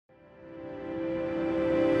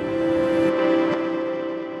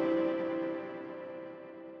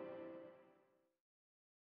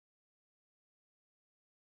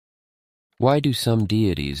Why do some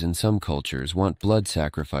deities in some cultures want blood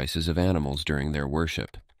sacrifices of animals during their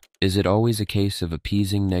worship? Is it always a case of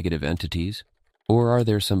appeasing negative entities, or are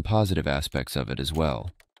there some positive aspects of it as well?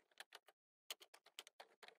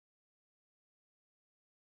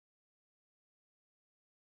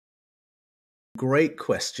 Great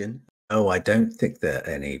question. Oh, I don't think there are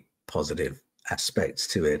any positive aspects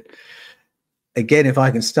to it. Again, if I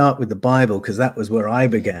can start with the Bible, because that was where I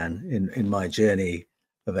began in my journey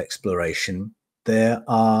of exploration, there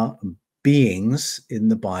are beings in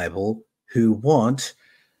the Bible who want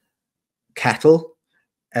cattle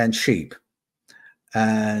and sheep,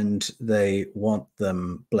 and they want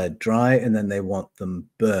them bled dry, and then they want them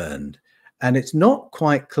burned. And it's not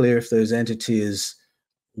quite clear if those entities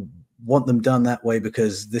want them done that way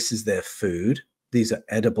because this is their food, these are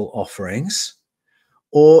edible offerings,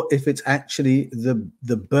 or if it's actually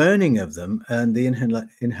the burning of them and the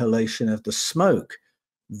inhalation of the smoke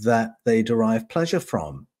that they derive pleasure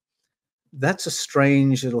from. That's a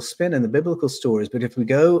strange little spin in the biblical stories. But if we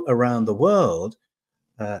go around the world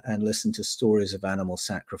and listen to stories of animal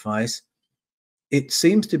sacrifice, it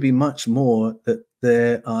seems to be much more that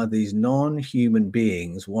there are these non-human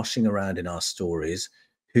beings washing around in our stories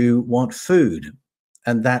who want food,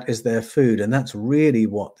 and that is their food. And that's really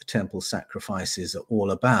what the temple sacrifices are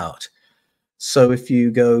all about. So if you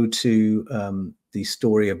go to the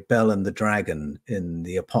story of Bel and the Dragon in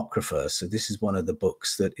the Apocrypha, so this is one of the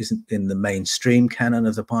books that isn't in the mainstream canon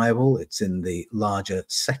of the Bible, it's in the larger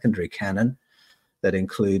secondary canon that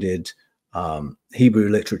included Hebrew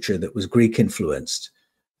literature that was Greek influenced.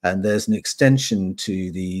 And there's an extension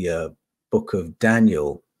to the book of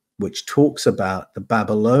Daniel, which talks about the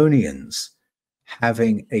Babylonians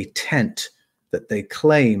having a tent that they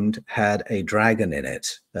claimed had a dragon in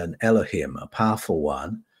it, an Elohim, a powerful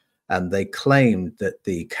one. And they claimed that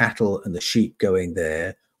the cattle and the sheep going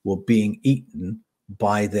there were being eaten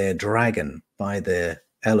by their dragon, by their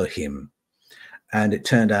Elohim. And it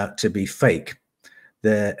turned out to be fake.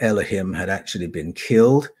 Their Elohim had actually been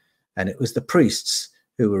killed, and it was the priests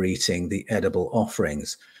who were eating the edible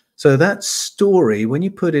offerings. So that story, when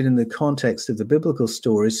you put it in the context of the biblical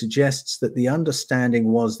story, suggests that the understanding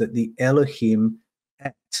was that the Elohim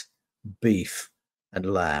ate beef and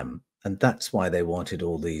lamb, and that's why they wanted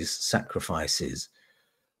all these sacrifices.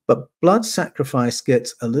 But blood sacrifice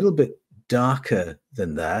gets a little bit darker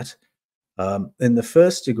than that. In the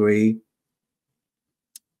first degree,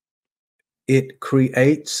 it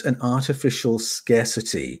creates an artificial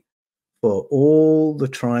scarcity for all the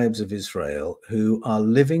tribes of Israel who are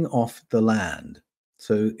living off the land.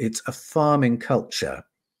 So it's a farming culture.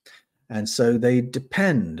 And so they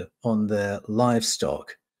depend on their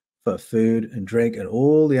livestock for food and drink and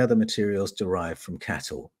all the other materials derived from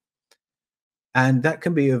cattle. And that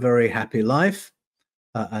can be a very happy life,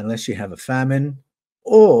 unless you have a famine,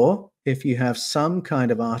 or if you have some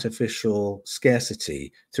kind of artificial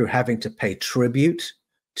scarcity through having to pay tribute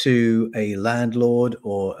to a landlord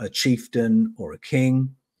or a chieftain or a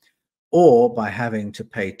king, or by having to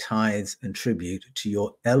pay tithes and tribute to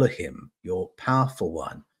your Elohim, your powerful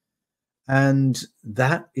one. And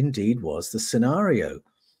that indeed was the scenario,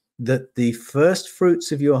 that the first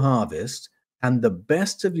fruits of your harvest and the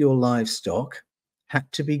best of your livestock had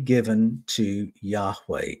to be given to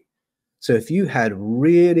Yahweh. So if you had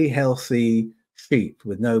really healthy sheep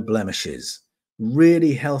with no blemishes,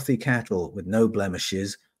 really healthy cattle with no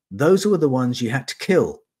blemishes, those were the ones you had to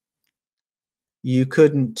kill. You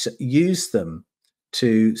couldn't use them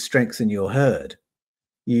to strengthen your herd.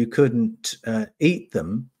 You couldn't eat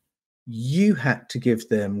them. You had to give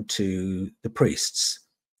them to the priests,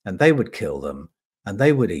 and they would kill them, and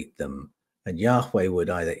they would eat them, and Yahweh would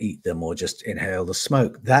either eat them or just inhale the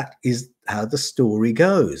smoke. That is how the story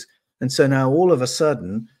goes. And so now all of a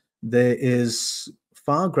sudden, there is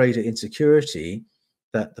far greater insecurity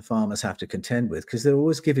that the farmers have to contend with, because they're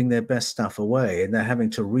always giving their best stuff away and they're having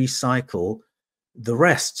to recycle the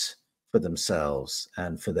rest for themselves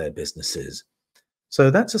and for their businesses. So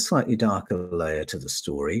that's a slightly darker layer to the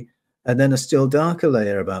story. And then a still darker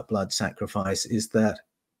layer about blood sacrifice is that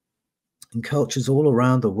in cultures all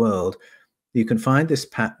around the world, you can find this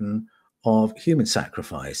pattern of human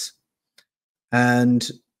sacrifice. And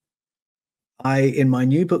in my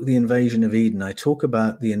new book, The Invasion of Eden, I talk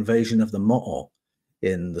about the invasion of the Mo'o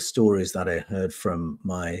in the stories that I heard from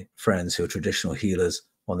my friends who are traditional healers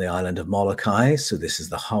on the island of Molokai. So this is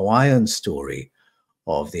the Hawaiian story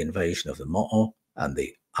of the invasion of the Mo'o and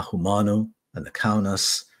the Ahumanu and the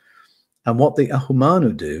Kaunas. And what the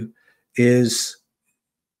Ahumanu do is,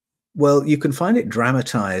 well, you can find it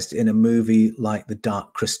dramatized in a movie like The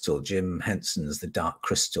Dark Crystal, Jim Henson's The Dark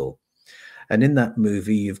Crystal. And in that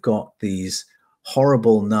movie, you've got these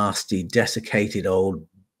horrible, nasty, desiccated old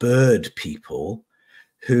bird people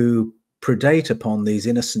who predate upon these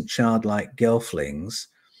innocent childlike gelflings.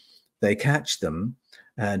 They catch them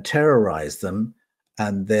and terrorize them,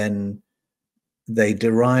 and then they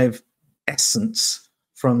derive essence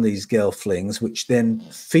from these gelflings, which then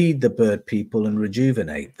feed the bird people and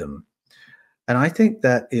rejuvenate them. And I think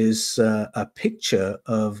that is a picture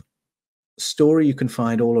of story you can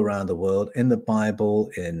find all around the world, in the Bible,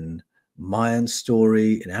 in Mayan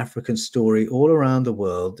story, in African story, all around the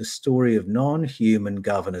world, the story of non-human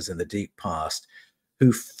governors in the deep past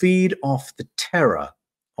who feed off the terror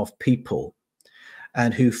of people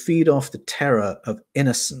and who feed off the terror of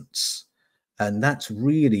innocence. And that's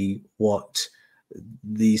really what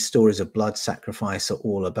these stories of blood sacrifice are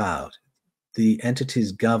all about. The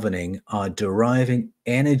entities governing are deriving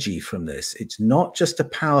energy from this. It's not just a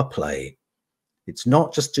power play. It's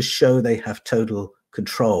not just to show they have total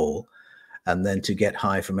control and then to get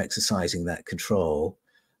high from exercising that control.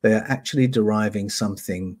 They are actually deriving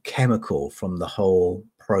something chemical from the whole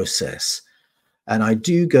process. And I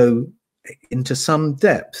do go into some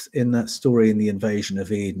depth in that story in The Invasion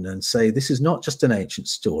of Eden and say this is not just an ancient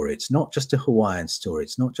story, it's not just a Hawaiian story,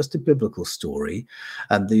 it's not just a biblical story,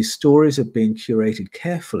 and these stories are being curated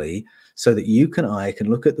carefully so that you and I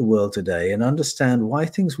can look at the world today and understand why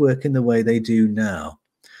things work in the way they do now.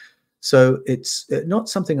 So it's not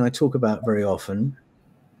something I talk about very often,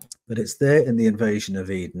 but it's there in The Invasion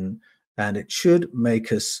of Eden, and it should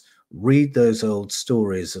make us read those old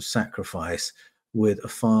stories of sacrifice with a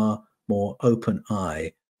far more open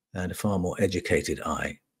eye and a far more educated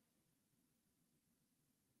eye.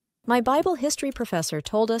 My Bible history professor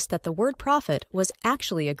told us that the word prophet was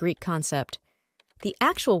actually a Greek concept. The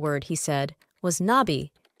actual word, he said, was nabi,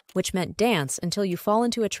 which meant dance until you fall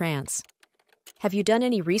into a trance. Have you done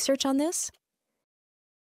any research on this?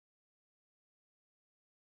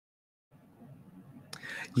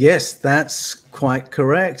 Yes, that's quite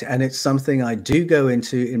correct. And it's something I do go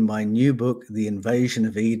into in my new book, The Invasion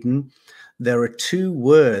of Eden. There are two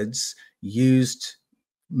words used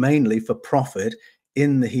mainly for prophet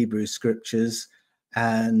in the Hebrew scriptures,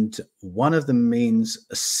 and one of them means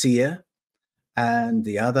a seer, and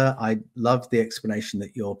the other, I love the explanation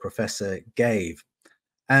that your professor gave.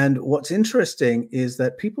 And what's interesting is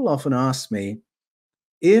that people often ask me,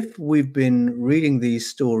 if we've been reading these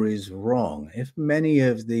stories wrong, if many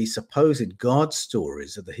of the supposed God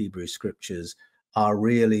stories of the Hebrew scriptures are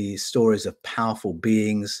really stories of powerful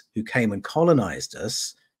beings who came and colonized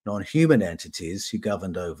us, non-human entities who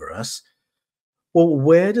governed over us, well,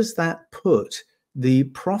 where does that put the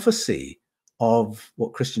prophecy of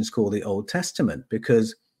what Christians call the Old Testament?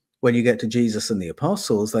 Because when you get to Jesus and the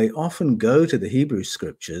apostles, they often go to the Hebrew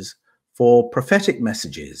scriptures for prophetic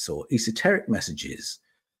messages or esoteric messages.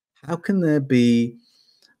 How can there be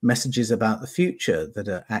messages about the future that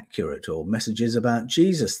are accurate, or messages about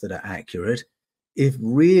Jesus that are accurate, if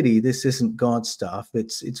really this isn't God stuff,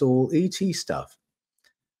 it's all ET stuff?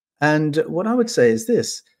 And what I would say is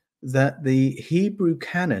this, that the Hebrew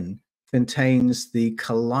canon contains the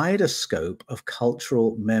kaleidoscope of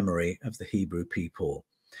cultural memory of the Hebrew people.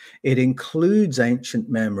 It includes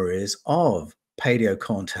ancient memories of paleo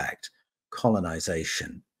contact,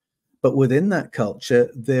 colonization. But within that culture,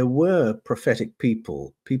 there were prophetic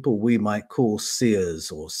people we might call seers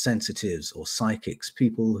or sensitives or psychics,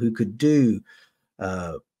 people who could do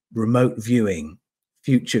remote viewing,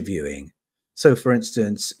 future viewing. So, for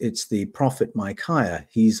instance, it's the prophet Micaiah.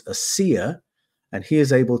 He's a seer, and he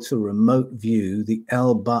is able to remote view the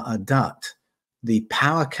El Ba'adat, the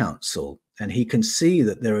power council, and he can see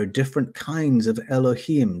that there are different kinds of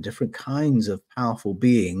Elohim, different kinds of powerful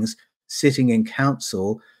beings sitting in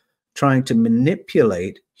council, trying to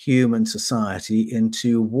manipulate human society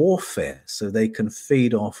into warfare so they can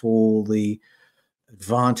feed off all the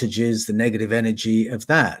advantages, the negative energy of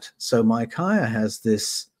that. So Micaiah has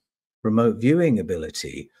this remote viewing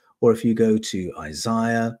ability. Or if you go to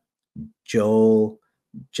Isaiah, Joel,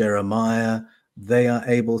 Jeremiah, they are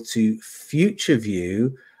able to future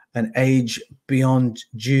view an age beyond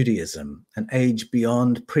Judaism, an age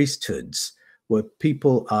beyond priesthoods, where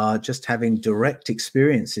people are just having direct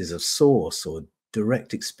experiences of source or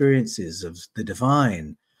direct experiences of the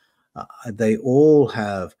divine. They all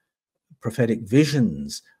have prophetic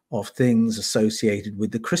visions of things associated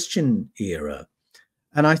with the Christian era.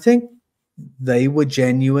 And I think they were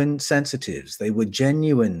genuine sensitives. They were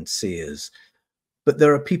genuine seers. But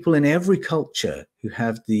there are people in every culture who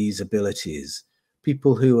have these abilities,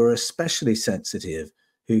 people who are especially sensitive,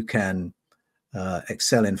 who can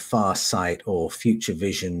excel in far sight or future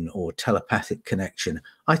vision or telepathic connection.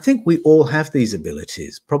 I think we all have these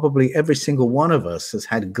abilities. Probably every single one of us has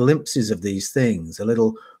had glimpses of these things, a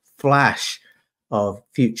little flash of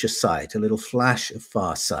future sight, a little flash of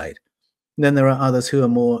far sight. And then there are others who are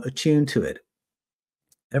more attuned to it.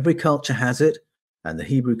 Every culture has it, and the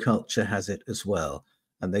Hebrew culture has it as well.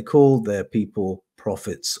 And they called their people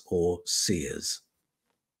prophets or seers.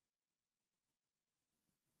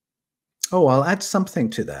 Oh, I'll add something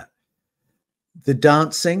to that. The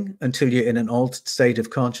dancing until you're in an altered state of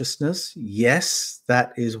consciousness, yes,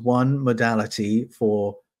 that is one modality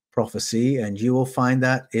for prophecy, and you will find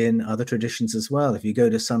that in other traditions as well. If you go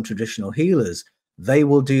to some traditional healers, they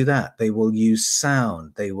will do that. They will use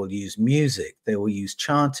sound, they will use music, they will use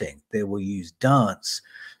chanting, they will use dance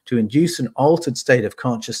to induce an altered state of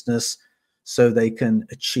consciousness so they can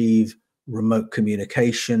achieve remote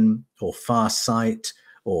communication or far sight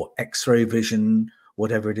or X-ray vision,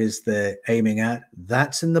 whatever it is they're aiming at.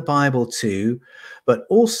 That's in the Bible too, but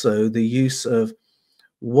also the use of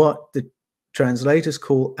what the translators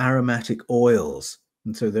call aromatic oils.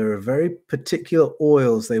 And so there are very particular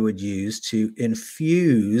oils they would use to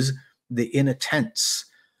infuse the inner tents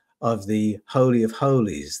of the Holy of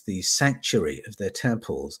Holies, the sanctuary of their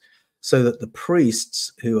temples, so that the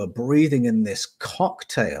priests who are breathing in this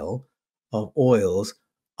cocktail of oils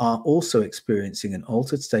are also experiencing an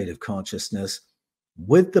altered state of consciousness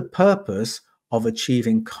with the purpose of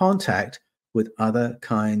achieving contact with other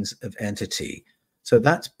kinds of entity. So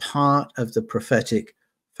that's part of the prophetic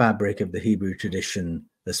fabric of the Hebrew tradition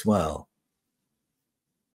as well.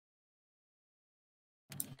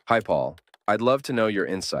 Hi, Paul. I'd love to know your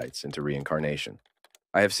insights into reincarnation.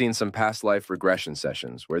 I have seen some past life regression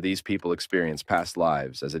sessions where these people experience past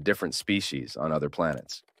lives as a different species on other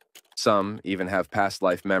planets. Some even have past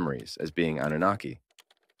life memories as being Anunnaki.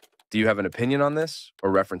 Do you have an opinion on this,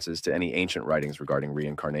 or references to any ancient writings regarding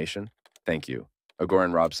reincarnation? Thank you.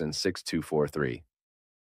 Agoran Robson, 6243.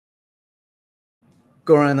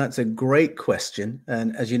 Goran, that's a great question.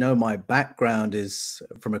 And as you know, my background is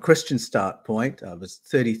from a Christian start point. I was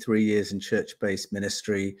 33 years in church-based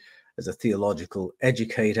ministry as a theological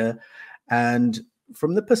educator. And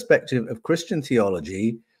from the perspective of Christian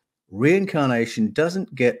theology, reincarnation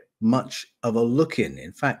doesn't get much of a look in.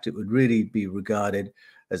 In fact, it would really be regarded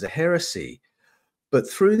as a heresy. But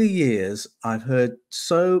through the years, I've heard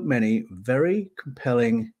so many very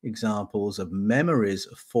compelling examples of memories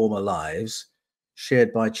of former lives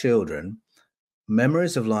shared by children,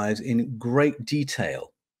 memories of lives in great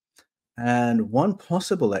detail. And one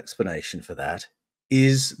possible explanation for that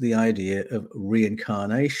is the idea of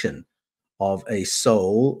reincarnation, of a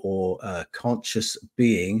soul or a conscious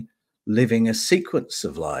being living a sequence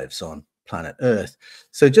of lives on planet Earth.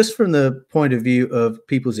 So just from the point of view of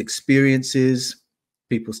people's experiences,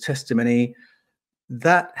 people's testimony,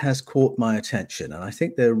 that has caught my attention. And I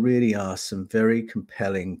think there really are some very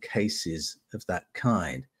compelling cases of that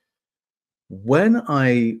kind. When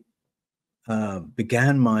I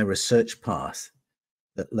began my research path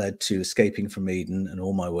that led to Escaping from Eden and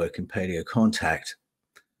all my work in paleocontact,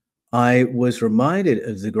 I was reminded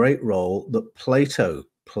of the great role that Plato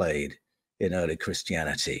played in early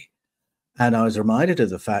Christianity. And I was reminded of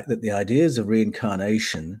the fact that the ideas of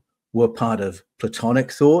reincarnation were part of Platonic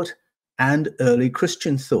thought and early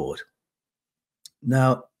Christian thought.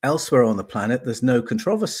 Now, elsewhere on the planet, there's no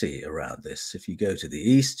controversy around this. If you go to the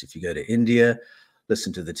East, if you go to India,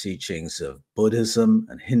 listen to the teachings of Buddhism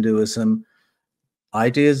and Hinduism,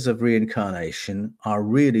 ideas of reincarnation are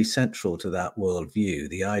really central to that worldview.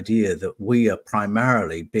 The idea that we are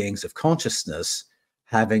primarily beings of consciousness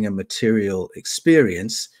having a material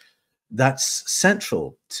experience, that's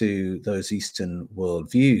central to those Eastern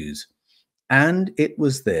worldviews. And it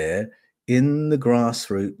was there in the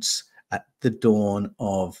grassroots at the dawn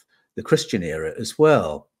of the Christian era as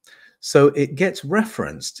well. So it gets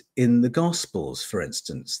referenced in the Gospels, for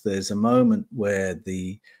instance. There's a moment where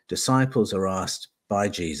the disciples are asked by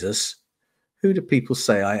Jesus, "Who do people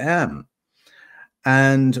say I am?"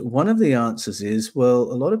 And one of the answers is, well,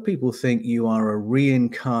 a lot of people think you are a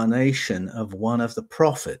reincarnation of one of the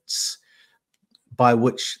prophets, by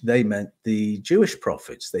which they meant the Jewish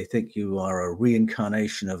prophets. They think you are a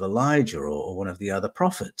reincarnation of Elijah or one of the other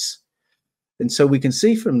prophets. And so we can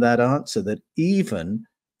see from that answer that even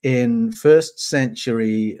in first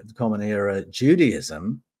century of the Common Era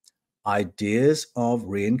Judaism, ideas of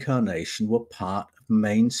reincarnation were part of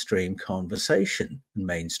mainstream conversation and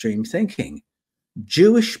mainstream thinking.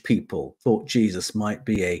 Jewish people thought Jesus might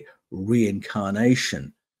be a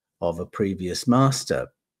reincarnation of a previous master.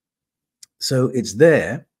 So it's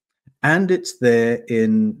there. And it's there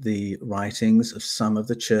in the writings of some of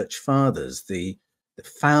the church fathers, the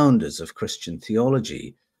founders of Christian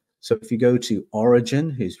theology. So if you go to Origen,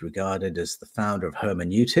 who's regarded as the founder of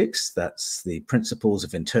hermeneutics, that's the principles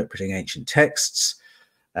of interpreting ancient texts,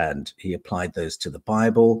 and he applied those to the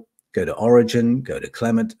Bible. Go to Origen, go to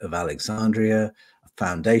Clement of Alexandria, a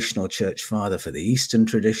foundational church father for the Eastern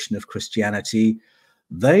tradition of Christianity.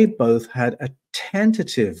 They both had a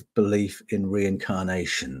tentative belief in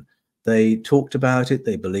reincarnation. They talked about it,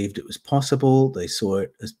 they believed it was possible, they saw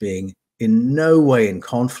it as being in no way in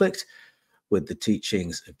conflict with the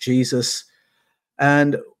teachings of Jesus.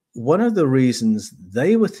 And one of the reasons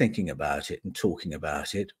they were thinking about it and talking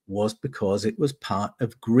about it was because it was part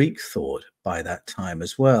of Greek thought by that time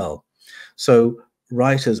as well. So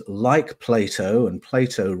writers like Plato, and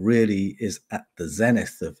Plato really is at the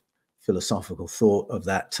zenith of philosophical thought of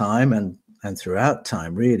that time and throughout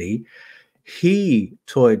time, really, he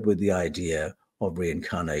toyed with the idea of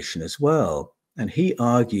reincarnation as well. And he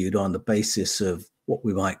argued on the basis of what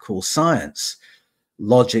we might call science,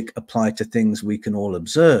 logic applied to things we can all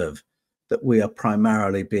observe, that we are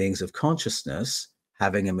primarily beings of consciousness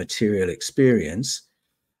having a material experience.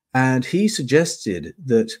 And he suggested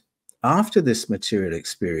that after this material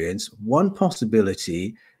experience, one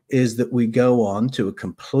possibility is that we go on to a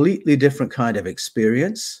completely different kind of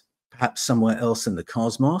experience, perhaps somewhere else in the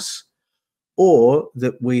cosmos, or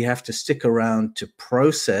that we have to stick around to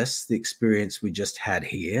process the experience we just had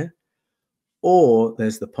here, or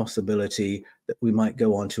there's the possibility that we might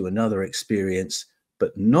go on to another experience,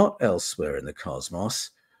 but not elsewhere in the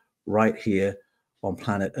cosmos, right here on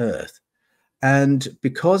planet Earth. And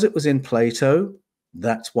because it was in Plato,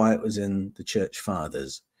 that's why it was in the Church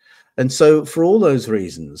Fathers. And so for all those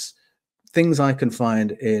reasons, things I can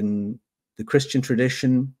find in the Christian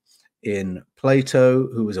tradition, in Plato,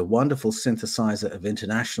 who was a wonderful synthesizer of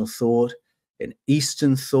international thought, in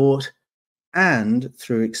Eastern thought, and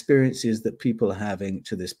through experiences that people are having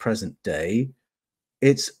to this present day,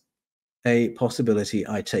 it's a possibility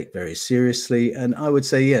I take very seriously. And I would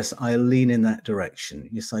say, yes, I lean in that direction.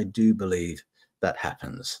 Yes, I do believe that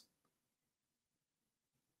happens.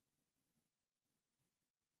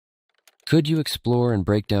 Could you explore and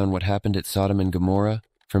break down what happened at Sodom and Gomorrah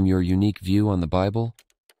from your unique view on the Bible?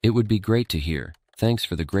 It would be great to hear. Thanks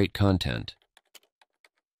for the great content.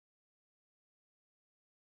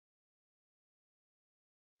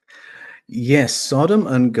 Yes, Sodom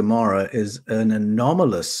and Gomorrah is an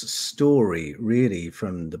anomalous story, really,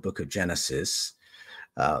 from the book of Genesis.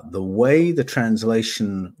 The way the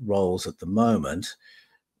translation rolls at the moment,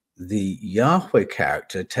 the Yahweh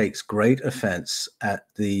character takes great offense at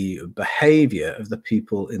the behavior of the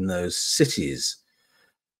people in those cities,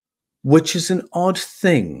 which is an odd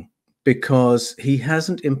thing because he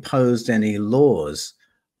hasn't imposed any laws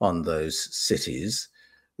on those cities.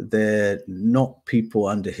 They're not people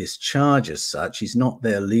under his charge as such. He's not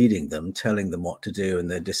there leading them, telling them what to do, and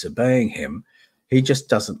they're disobeying him. He just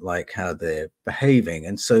doesn't like how they're behaving.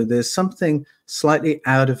 And so there's something slightly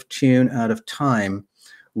out of tune, out of time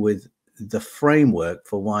with the framework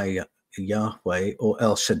for why Yahweh, or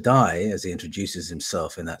El Shaddai, as he introduces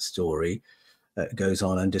himself in that story, goes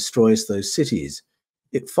on and destroys those cities.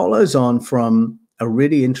 It follows on from a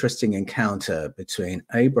really interesting encounter between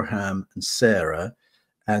Abraham and Sarah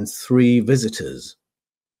and three visitors.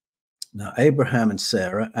 Now, Abraham and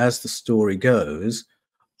Sarah, as the story goes,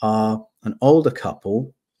 are an older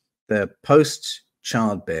couple. They're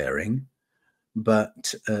post-childbearing,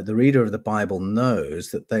 but the reader of the Bible knows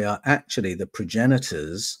that they are actually the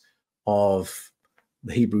progenitors of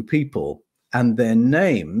the Hebrew people. And their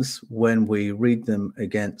names, when we read them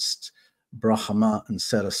against Brahma and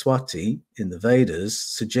Saraswati in the Vedas,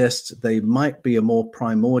 suggest they might be a more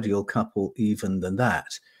primordial couple even than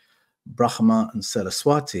that. Brahma and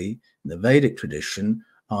Saraswati in the Vedic tradition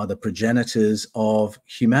are the progenitors of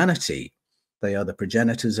humanity. They are the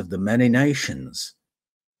progenitors of the many nations.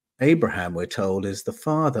 Abraham, we're told, is the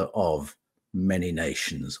father of many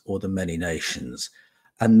nations, or the many nations.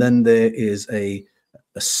 And then there is a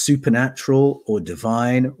supernatural or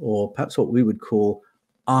divine, or perhaps what we would call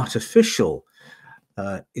artificial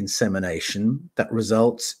insemination that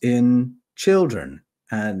results in children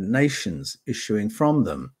and nations issuing from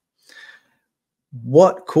them.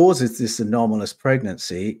 What causes this anomalous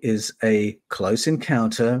pregnancy is a close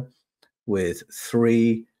encounter with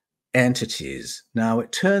three entities. Now,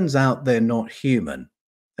 it turns out they're not human.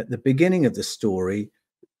 At the beginning of the story,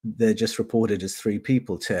 they're just reported as three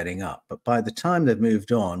people turning up. But by the time they've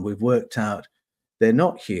moved on, we've worked out they're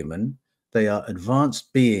not human. They are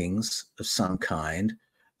advanced beings of some kind,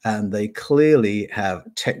 And they clearly have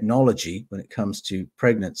technology when it comes to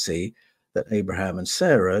pregnancy that Abraham and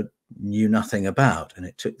Sarah knew nothing about. And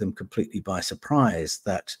it took them completely by surprise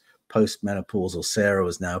that postmenopausal Sarah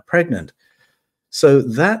was now pregnant. So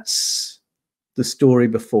that's the story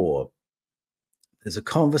before. There's a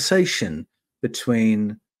conversation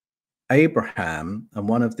between Abraham and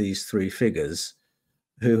one of these three figures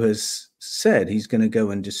who has said he's going to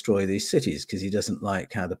go and destroy these cities because he doesn't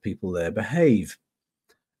like how the people there behave.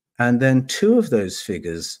 And then two of those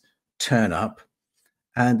figures turn up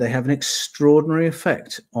and they have an extraordinary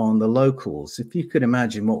effect on the locals. If you could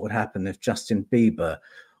imagine what would happen if Justin Bieber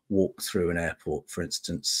walked through an airport, for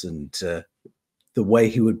instance, and the way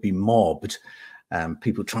he would be mobbed,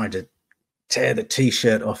 people trying to tear the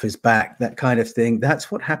t-shirt off his back, that kind of thing.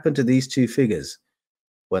 That's what happened to these two figures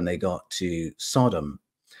when they got to Sodom.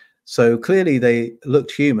 So clearly they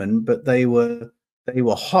looked human, but they were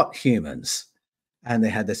hot humans, and they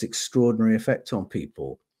had this extraordinary effect on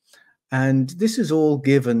people. And this is all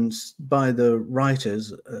given by the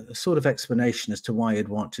writers a sort of explanation as to why you'd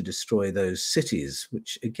want to destroy those cities,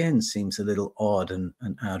 which again seems a little odd and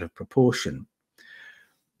out of proportion.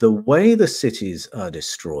 The way the cities are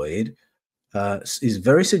destroyed is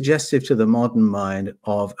very suggestive to the modern mind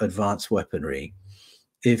of advanced weaponry.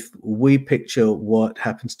 If we picture what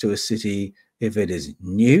happens to a city if it is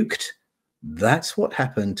nuked, that's what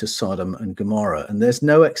happened to Sodom and Gomorrah. And there's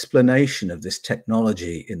no explanation of this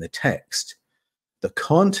technology in the text. The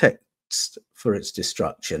context for its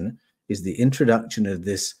destruction is the introduction of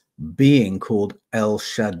this being called El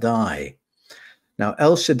Shaddai. Now,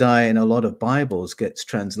 El Shaddai in a lot of Bibles gets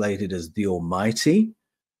translated as the Almighty,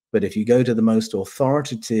 but if you go to the most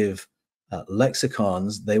authoritative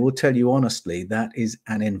lexicons, they will tell you honestly that is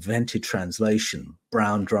an invented translation.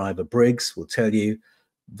 Brown Driver Briggs will tell you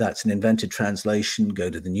that's an invented translation. Go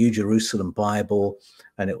to the New Jerusalem Bible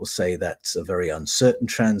and it will say that's a very uncertain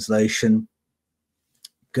translation.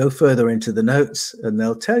 Go further into the notes and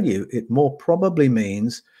they'll tell you it more probably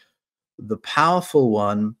means the powerful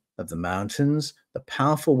one of the mountains, the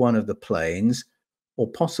powerful one of the plains, or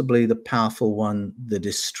possibly the powerful one, the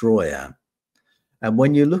destroyer. And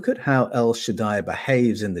when you look at how El Shaddai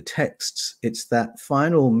behaves in the texts, it's that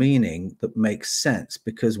final meaning that makes sense,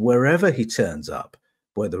 because wherever he turns up,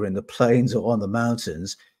 whether in the plains or on the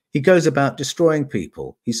mountains, he goes about destroying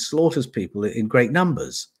people. He slaughters people in great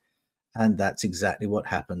numbers. And that's exactly what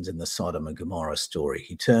happens in the Sodom and Gomorrah story.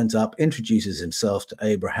 He turns up, introduces himself to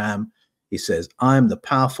Abraham. He says, I'm the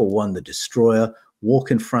powerful one, the destroyer.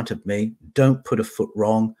 Walk in front of me. Don't put a foot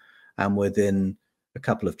wrong. And within a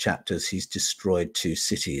couple of chapters, he's destroyed two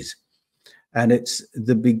cities. And it's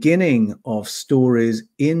the beginning of stories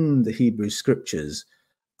in the Hebrew scriptures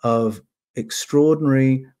of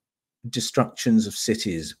extraordinary destructions of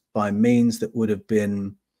cities by means that would have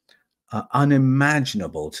been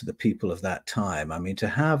unimaginable to the people of that time. I mean, to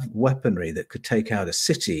have weaponry that could take out a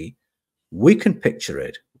city, we can picture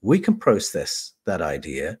it, we can process that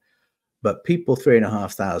idea, but people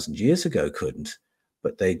 3,500 years ago couldn't.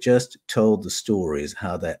 But they just told the stories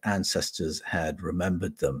how their ancestors had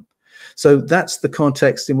remembered them. So that's the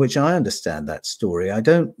context in which I understand that story. I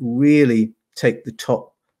don't really take the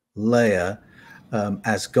top layer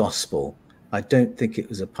as gospel. I don't think it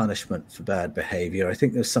was a punishment for bad behavior. I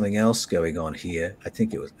think there's something else going on here. I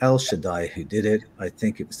think it was El Shaddai who did it. I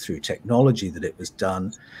think it was through technology that it was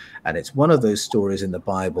done. And it's one of those stories in the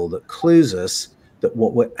Bible that clues us that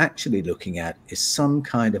what we're actually looking at is some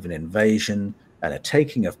kind of an invasion and a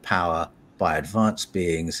taking of power by advanced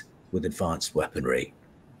beings with advanced weaponry.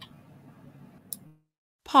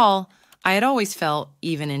 Paul, I had always felt,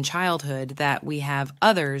 even in childhood, that we have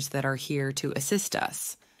others that are here to assist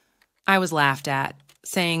us. I was laughed at,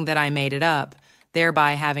 saying that I made it up,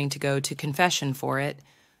 thereby having to go to confession for it.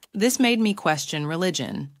 This made me question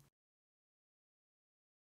religion.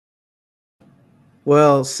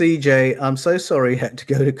 Well, CJ, I'm so sorry you had to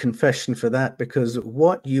go to confession for that, because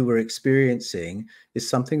what you were experiencing is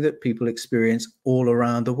something that people experience all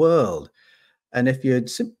around the world. And if you had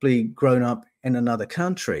simply grown up in another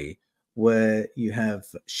country where you have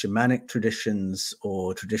shamanic traditions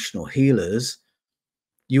or traditional healers,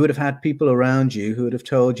 you would have had people around you who would have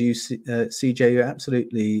told you, CJ, you're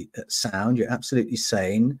absolutely sound, you're absolutely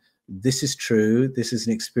sane. This is true. This is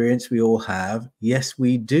an experience we all have. Yes,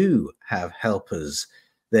 we do have helpers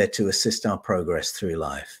there to assist our progress through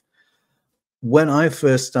life. When I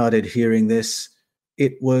first started hearing this,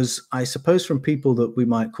 it was, I suppose, from people that we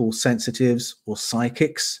might call sensitives or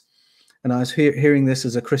psychics. And I was hearing this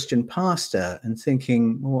as a Christian pastor and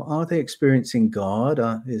thinking, well, are they experiencing God?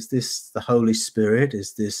 Is this the Holy Spirit?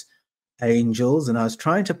 Is this angels, and I was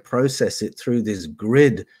trying to process it through this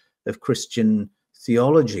grid of Christian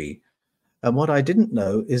theology. And what I didn't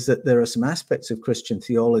know is that there are some aspects of Christian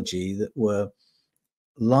theology that were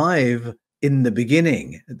live in the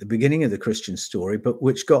beginning, at the beginning of the Christian story, but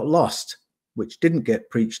which got lost, which didn't get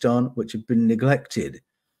preached on, which had been neglected.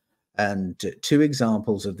 And two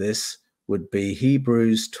examples of this would be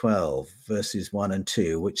Hebrews 12, verses 1 and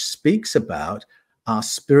 2, which speaks about our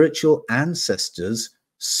spiritual ancestors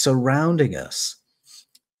surrounding us.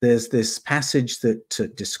 There's this passage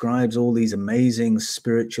that describes all these amazing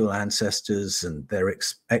spiritual ancestors and their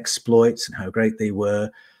exploits and how great they were.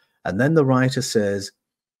 And then the writer says,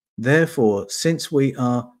 therefore, since we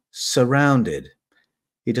are surrounded,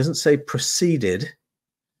 he doesn't say preceded,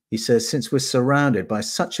 he says, since we're surrounded by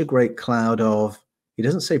such a great cloud of, he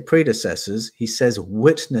doesn't say predecessors, he says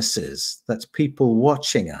witnesses. That's people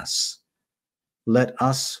watching us. Let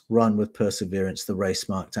us run with perseverance the race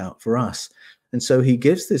marked out for us. And so he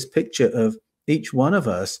gives this picture of each one of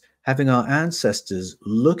us having our ancestors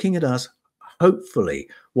looking at us, hopefully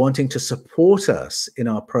wanting to support us in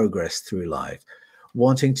our progress through life,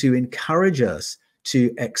 wanting to encourage us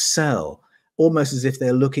to excel, almost as if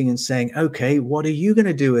they're looking and saying, okay, what are you going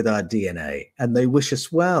to do with our DNA? And they wish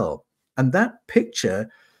us well. And that picture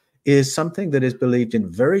is something that is believed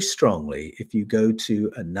in very strongly. If you go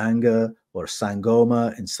to a Nanga or a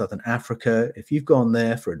Sangoma in Southern Africa, if you've gone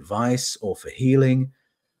there for advice or for healing,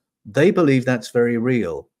 they believe that's very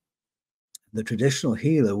real. The traditional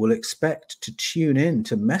healer will expect to tune in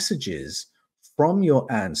to messages from your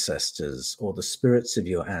ancestors or the spirits of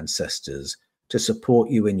your ancestors to support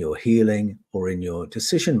you in your healing or in your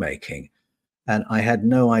decision making. And I had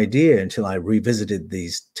no idea until I revisited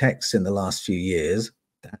these texts in the last few years.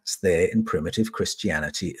 That's there in primitive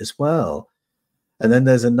Christianity as well. And then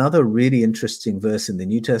there's another really interesting verse in the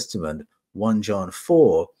New Testament, 1 John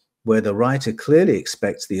 4, where the writer clearly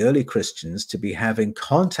expects the early Christians to be having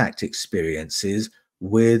contact experiences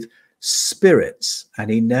with spirits.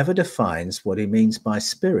 And he never defines what he means by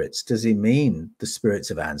spirits. Does he mean the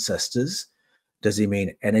spirits of ancestors? Does he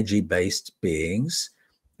mean energy-based beings?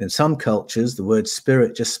 In some cultures, the word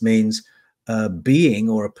spirit just means a being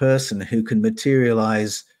or a person who can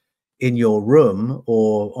materialize in your room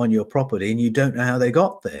or on your property, and you don't know how they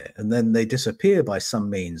got there. And then they disappear by some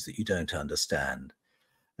means that you don't understand.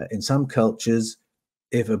 In some cultures,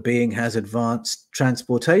 if a being has advanced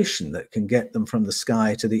transportation that can get them from the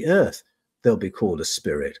sky to the earth, they'll be called a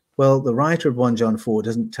spirit. Well, the writer of 1 John 4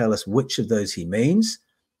 doesn't tell us which of those he means,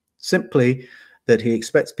 simply that he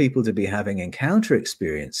expects people to be having encounter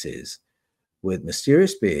experiences with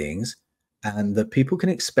mysterious beings, and that people can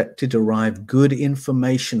expect to derive good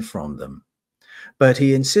information from them. But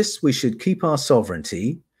he insists we should keep our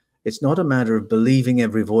sovereignty. It's not a matter of believing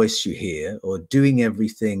every voice you hear or doing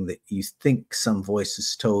everything that you think some voice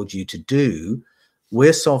has told you to do.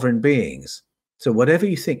 We're sovereign beings. So whatever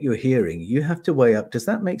you think you're hearing, you have to weigh up, does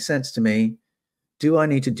that make sense to me? Do I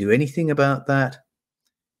need to do anything about that?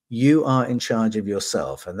 You are in charge of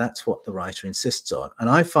yourself, and that's what the writer insists on. And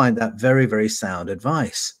I find that very, very sound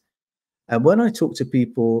advice. And when I talk to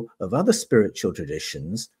people of other spiritual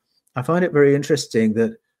traditions, I find it very interesting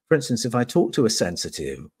that, for instance, if I talk to a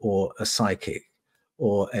sensitive or a psychic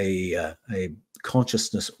or a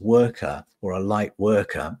consciousness worker or a light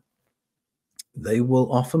worker, they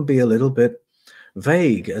will often be a little bit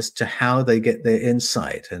vague as to how they get their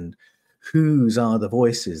insight and whose are the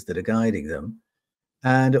voices that are guiding them.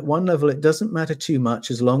 And at one level, it doesn't matter too much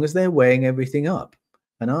as long as they're weighing everything up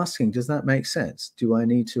and asking, does that make sense? Do I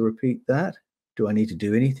need to repeat that? Do I need to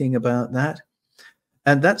do anything about that?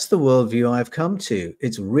 And that's the worldview I've come to.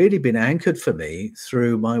 It's really been anchored for me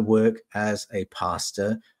through my work as a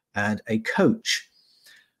pastor and a coach.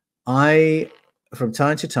 I, from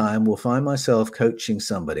time to time, will find myself coaching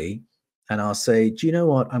somebody, and I'll say, do you know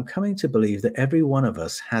what? I'm coming to believe that every one of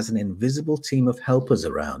us has an invisible team of helpers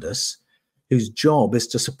around us whose job is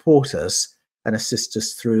to support us and assist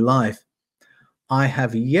us through life. I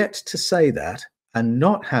have yet to say that and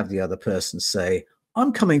not have the other person say,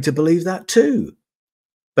 I'm coming to believe that too.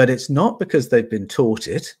 But it's not because they've been taught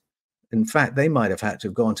it. In fact, they might have had to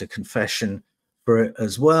have gone to confession for it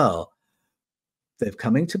as well. They're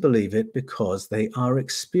coming to believe it because they are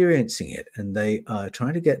experiencing it, and they are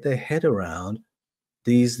trying to get their head around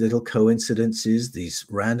these little coincidences, these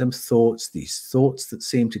random thoughts, these thoughts that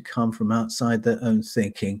seem to come from outside their own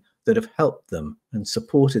thinking that have helped them and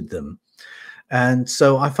supported them. And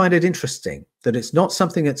so I find it interesting that it's not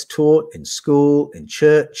something that's taught in school, in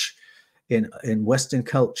church, in Western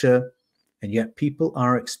culture, and yet people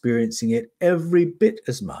are experiencing it every bit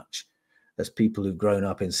as much as people who've grown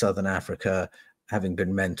up in Southern Africa having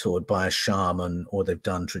been mentored by a shaman, or they've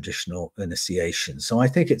done traditional initiation. So I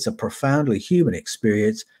think it's a profoundly human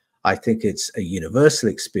experience. I think it's a universal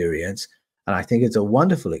experience. And I think it's a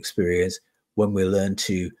wonderful experience when we learn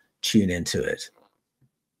to tune into it.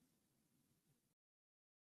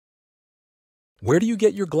 Where do you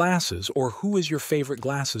get your glasses, or who is your favorite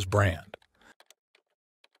glasses brand?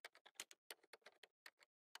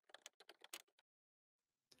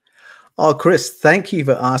 Oh, Chris, thank you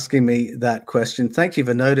for asking me that question. Thank you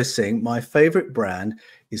for noticing. My favorite brand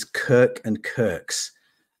is Kirk and Kirk's.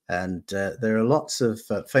 And there are lots of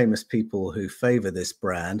famous people who favor this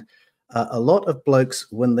brand. A lot of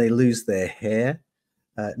blokes, when they lose their hair,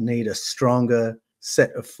 need a stronger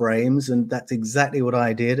set of frames, and that's exactly what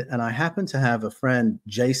I did. And I happen to have a friend,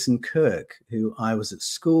 Jason Kirk, who I was at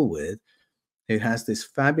school with, who has this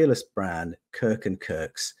fabulous brand, Kirk and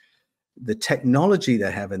Kirk's. The technology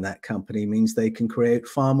they have in that company means they can create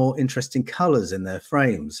far more interesting colors in their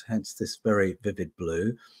frames, hence this very vivid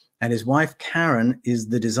blue. And his wife, Karen, is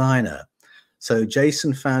the designer. So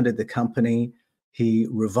Jason founded the company. He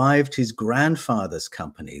revived his grandfather's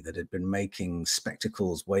company that had been making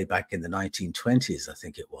spectacles way back in the 1920s, I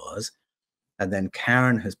think it was. And then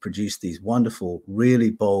Karen has produced these wonderful,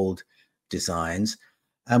 really bold designs.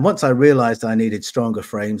 And once I realized I needed stronger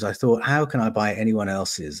frames, I thought, how can I buy anyone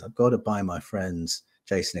else's? I've got to buy my friends,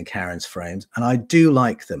 Jason and Karen's frames. And I do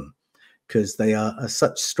like them because they are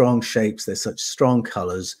such strong shapes. They're such strong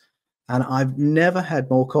colors. And I've never had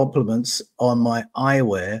more compliments on my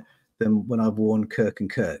eyewear than when I've worn Kirk and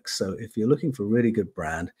Kirk. So if you're looking for a really good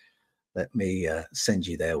brand, let me send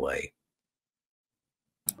you their way.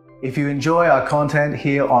 If you enjoy our content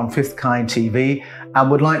here on Fifth Kind TV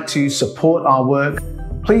and would like to support our work,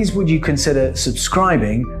 please would you consider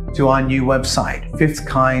subscribing to our new website,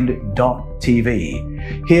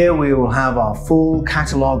 fifthkind.tv. Here we will have our full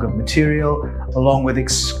catalogue of material, along with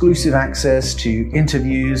exclusive access to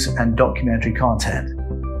interviews and documentary content.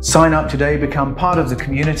 Sign up today, become part of the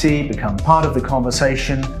community, become part of the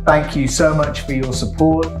conversation. Thank you so much for your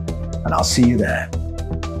support, and I'll see you there.